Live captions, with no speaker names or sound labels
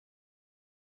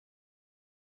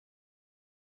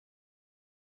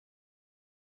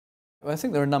I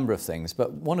think there are a number of things,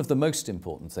 but one of the most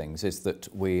important things is that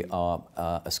we are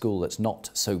a school that's not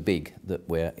so big that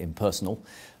we're impersonal.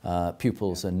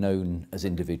 Pupils are known as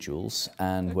individuals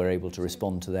and we're able to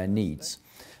respond to their needs.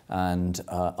 And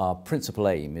our principal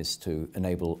aim is to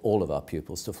enable all of our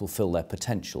pupils to fulfil their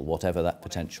potential, whatever that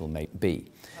potential may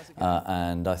be.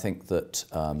 And I think that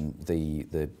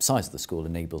the size of the school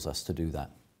enables us to do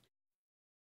that.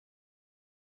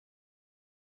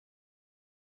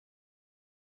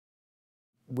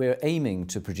 We're aiming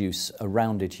to produce a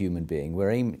rounded human being. We're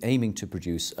aiming to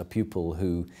produce a pupil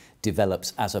who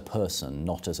develops as a person,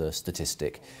 not as a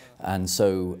statistic. And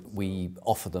so we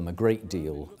offer them a great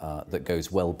deal that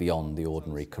goes well beyond the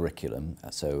ordinary curriculum.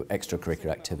 So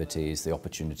extracurricular activities, the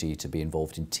opportunity to be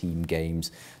involved in team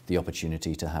games, the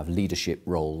opportunity to have leadership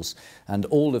roles, and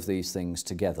all of these things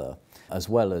together, as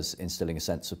well as instilling a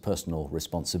sense of personal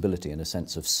responsibility and a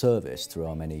sense of service through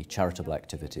our many charitable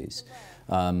activities,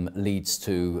 leads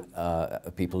to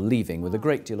people leaving with a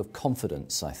great deal of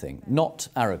confidence, I think. Not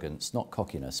arrogance, not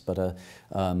cockiness, but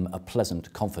a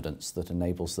pleasant confidence that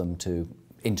enables them to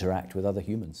interact with other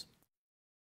humans.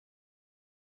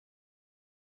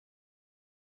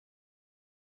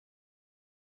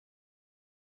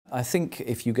 I think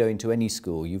if you go into any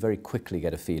school, you very quickly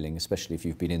get a feeling, especially if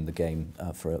you've been in the game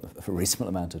for a reasonable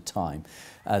amount of time,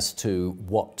 as to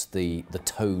what the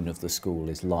tone of the school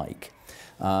is like.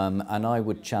 And I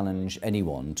would challenge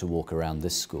anyone to walk around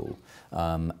this school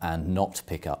and not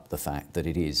pick up the fact that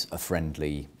it is a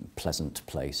friendly, pleasant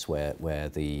place where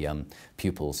the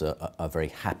pupils are very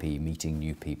happy meeting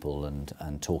new people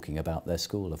and talking about their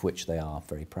school, of which they are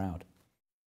very proud.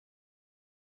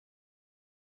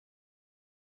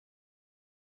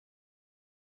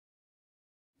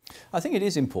 I think it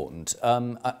is important.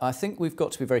 I think we've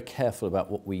got to be very careful about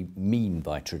what we mean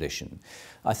by tradition.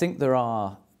 I think there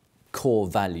are core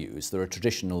values, there are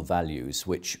traditional values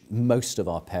which most of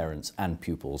our parents and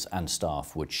pupils and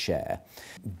staff would share.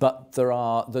 But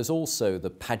there's also the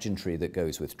pageantry that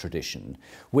goes with tradition,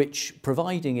 which,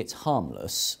 providing it's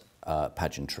harmless,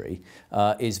 pageantry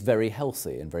is very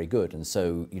healthy and very good. And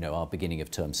so, you know, our beginning of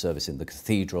term service in the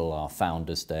cathedral, our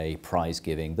Founders' Day, prize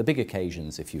giving, the big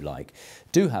occasions, if you like,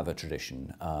 do have a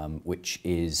tradition which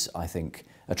is, I think,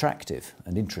 attractive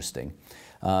and interesting.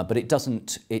 But it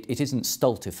isn't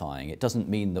stultifying. It doesn't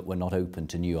mean that we're not open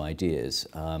to new ideas.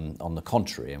 On the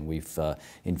contrary, and we've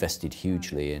invested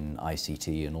hugely in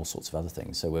ICT and all sorts of other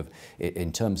things. So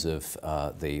in terms of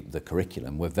the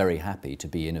curriculum, we're very happy to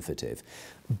be innovative.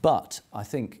 But I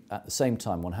think at the same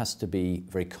time, one has to be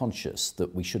very conscious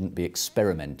that we shouldn't be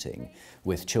experimenting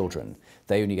with children.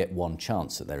 They only get one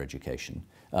chance at their education.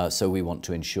 So we want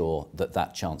to ensure that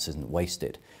that chance isn't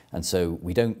wasted. And so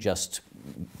we don't just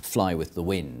fly with the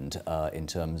wind in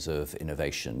terms of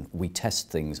innovation. We test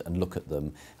things and look at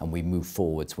them, and we move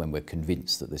forwards when we're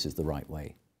convinced that this is the right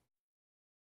way.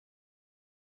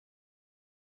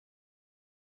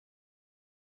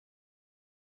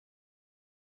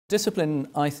 Discipline,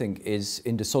 I think, is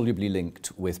indissolubly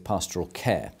linked with pastoral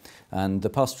care, and the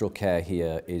pastoral care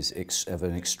here is of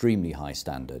an extremely high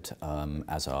standard,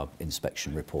 as our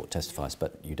inspection report testifies,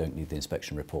 but you don't need the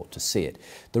inspection report to see it.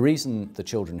 The reason the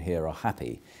children here are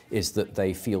happy is that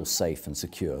they feel safe and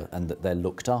secure and that they're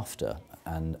looked after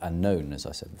and known, as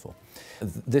I said before.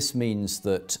 This means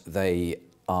that they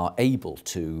are able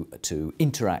to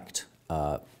interact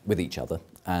with each other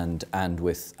and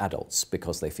with adults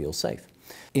because they feel safe.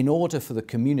 In order for the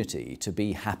community to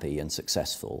be happy and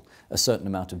successful, a certain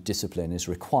amount of discipline is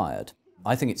required.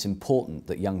 I think it's important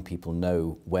that young people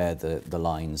know where the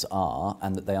lines are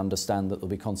and that they understand that there'll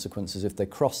be consequences if they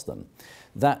cross them.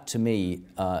 That, to me,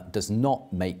 does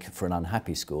not make for an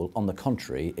unhappy school. On the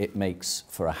contrary, it makes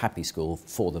for a happy school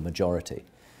for the majority.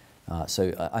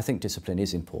 So I think discipline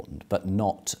is important, but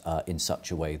not in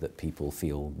such a way that people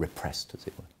feel repressed, as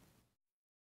it were.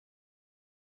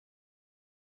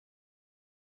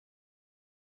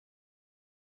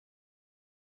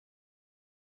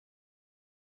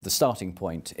 The starting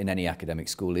point in any academic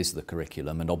school is the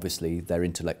curriculum, and obviously their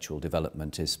intellectual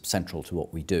development is central to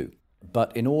what we do.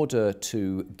 But in order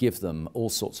to give them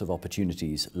all sorts of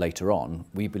opportunities later on,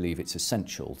 we believe it's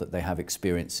essential that they have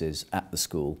experiences at the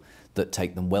school that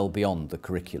take them well beyond the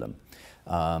curriculum.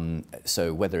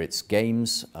 So whether it's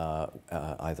games,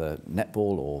 either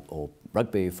netball or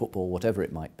rugby, football, whatever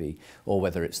it might be, or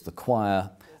whether it's the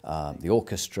choir, the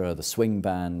orchestra, the swing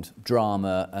band,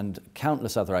 drama, and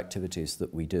countless other activities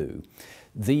that we do.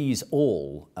 These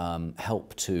all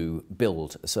help to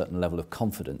build a certain level of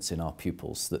confidence in our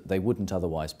pupils that they wouldn't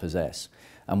otherwise possess.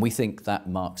 And we think that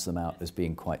marks them out as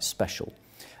being quite special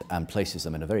and places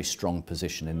them in a very strong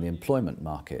position in the employment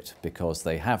market, because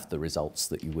they have the results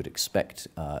that you would expect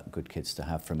good kids to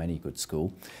have from any good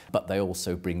school, but they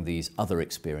also bring these other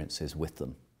experiences with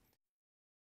them.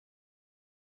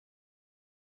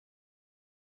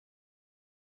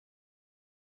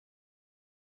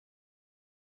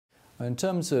 In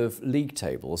terms of league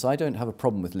tables, I don't have a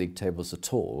problem with league tables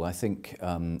at all. I think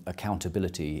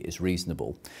accountability is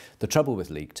reasonable. The trouble with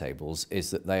league tables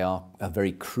is that they are a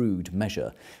very crude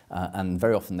measure, and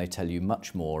very often they tell you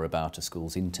much more about a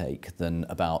school's intake than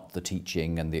about the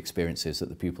teaching and the experiences that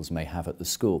the pupils may have at the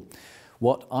school.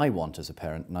 What I want as a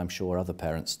parent, and I'm sure other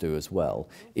parents do as well,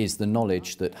 is the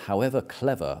knowledge that however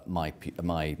clever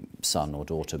my son or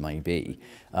daughter may be,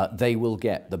 they will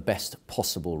get the best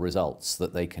possible results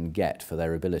that they can get for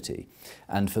their ability.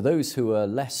 And for those who are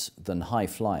less than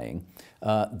high-flying,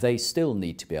 they still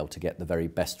need to be able to get the very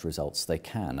best results they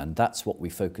can, and that's what we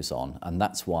focus on, and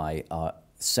that's why our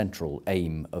central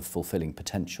aim of fulfilling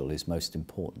potential is most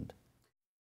important.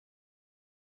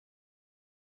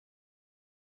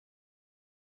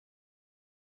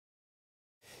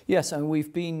 Yes, and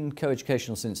we've been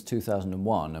co-educational since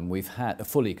 2001, and we've had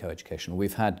fully co-educational.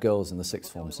 We've had girls in the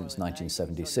sixth form since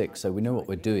 1976, so we know what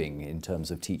we're doing in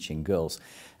terms of teaching girls.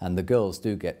 And the girls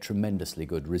do get tremendously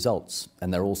good results,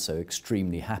 and they're also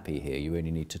extremely happy here. You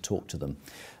only need to talk to them.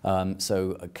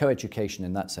 So co-education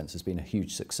in that sense has been a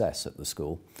huge success at the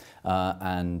school,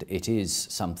 and it is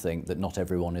something that not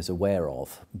everyone is aware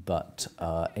of, but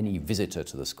any visitor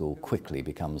to the school quickly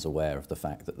becomes aware of the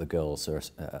fact that the girls are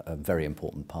a very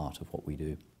important part of what we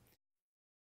do.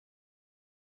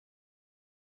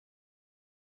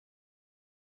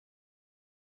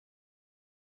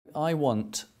 I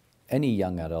want any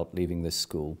young adult leaving this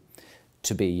school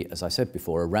to be, as I said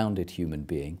before, a rounded human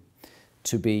being,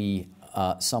 to be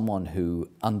someone who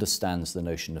understands the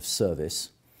notion of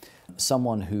service,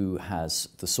 someone who has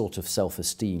the sort of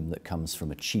self-esteem that comes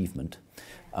from achievement,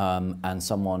 and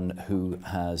someone who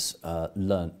has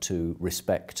learnt to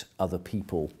respect other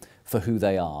people for who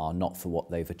they are, not for what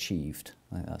they've achieved.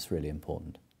 I think that's really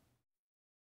important.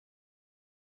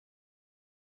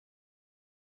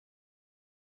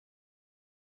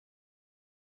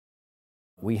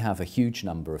 We have a huge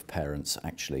number of parents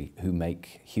actually who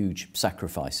make huge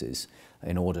sacrifices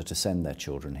in order to send their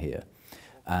children here.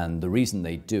 And the reason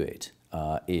they do it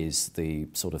is the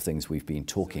sort of things we've been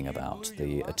talking about,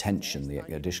 the attention, the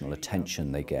additional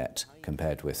attention they get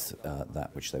compared with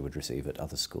that which they would receive at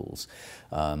other schools.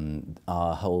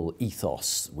 Our whole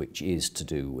ethos, which is to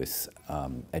do with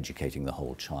educating the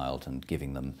whole child and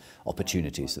giving them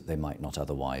opportunities that they might not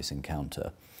otherwise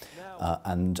encounter.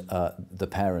 The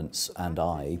parents and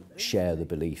I share the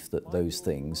belief that those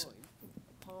things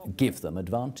give them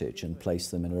advantage and place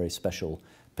them in a very special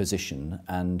position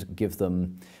and give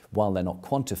them, while they're not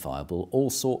quantifiable, all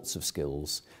sorts of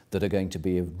skills that are going to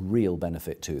be of real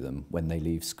benefit to them when they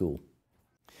leave school.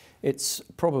 It's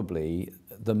probably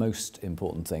the most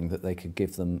important thing that they could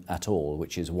give them at all,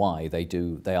 which is why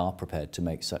they are prepared to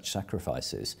make such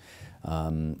sacrifices.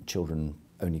 Children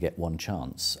only get one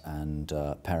chance, and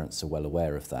parents are well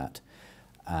aware of that,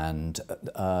 and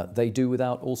they do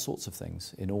without all sorts of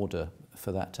things in order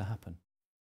for that to happen.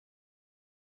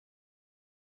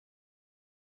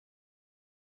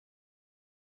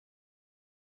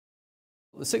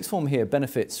 The sixth form here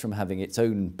benefits from having its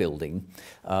own building,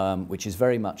 which is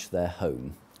very much their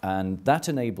home. And that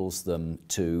enables them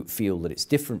to feel that it's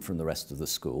different from the rest of the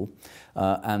school,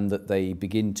 and that they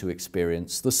begin to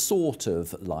experience the sort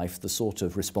of life, the sort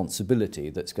of responsibility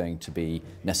that's going to be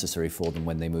necessary for them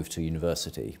when they move to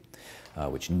university,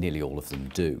 which nearly all of them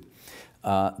do.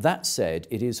 That said,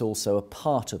 it is also a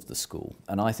part of the school,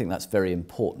 and I think that's very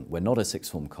important. We're not a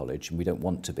sixth form college, and we don't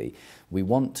want to be. We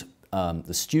want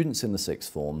the students in the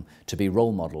sixth form to be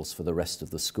role models for the rest of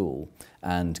the school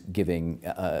and giving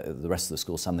the rest of the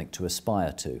school something to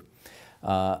aspire to.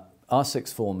 Our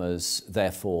sixth formers,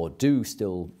 therefore, do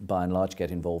still, by and large,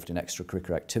 get involved in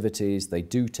extracurricular activities. They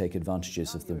do take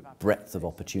advantages of the breadth of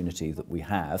opportunity that we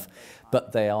have,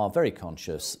 but they are very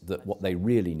conscious that what they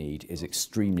really need is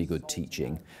extremely good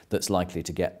teaching that's likely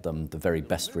to get them the very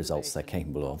best results they're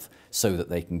capable of so that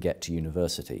they can get to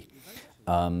university.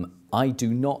 I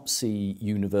do not see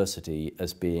university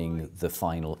as being the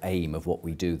final aim of what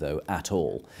we do, though, at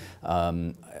all.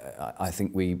 I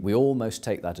think we almost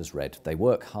take that as read. They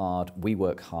work hard, we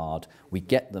work hard, we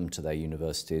get them to their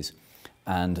universities,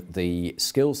 and the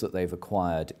skills that they've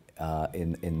acquired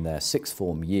in their sixth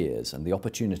form years and the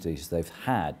opportunities they've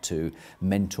had to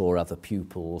mentor other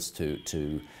pupils,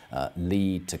 to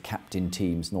lead, to captain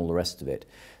teams and all the rest of it,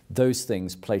 those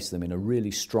things place them in a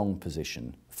really strong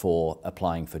position for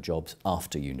applying for jobs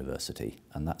after university,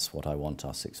 and that's what I want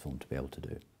our sixth form to be able to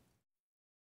do.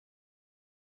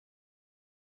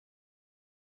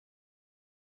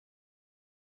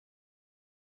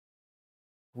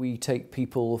 We take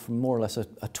people from more or less a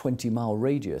 20-mile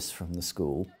radius from the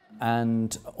school,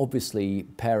 and obviously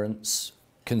parents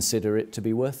consider it to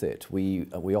be worth it. We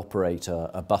operate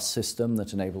a bus system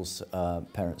that enables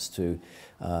parents to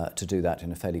do that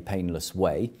in a fairly painless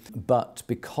way. But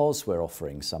because we're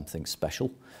offering something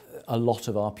special, a lot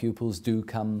of our pupils do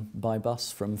come by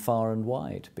bus from far and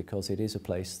wide, because it is a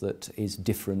place that is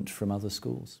different from other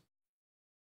schools.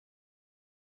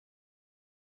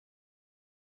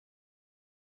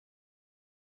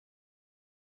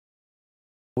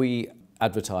 We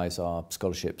advertise our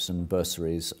scholarships and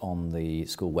bursaries on the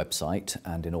school website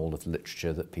and in all of the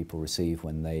literature that people receive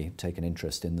when they take an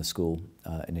interest in the school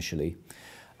initially.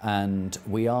 And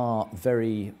we are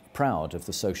very proud of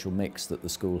the social mix that the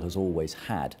school has always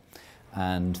had.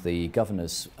 And the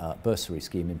Governor's bursary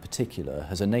scheme in particular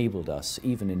has enabled us,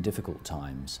 even in difficult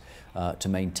times, to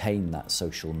maintain that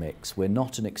social mix. We're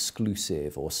not an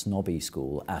exclusive or snobby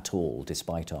school at all,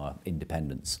 despite our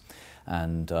independence.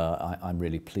 And I'm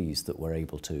really pleased that we're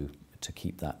able to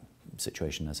keep that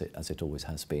situation as it always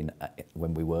has been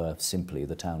when we were simply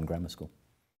the town grammar school.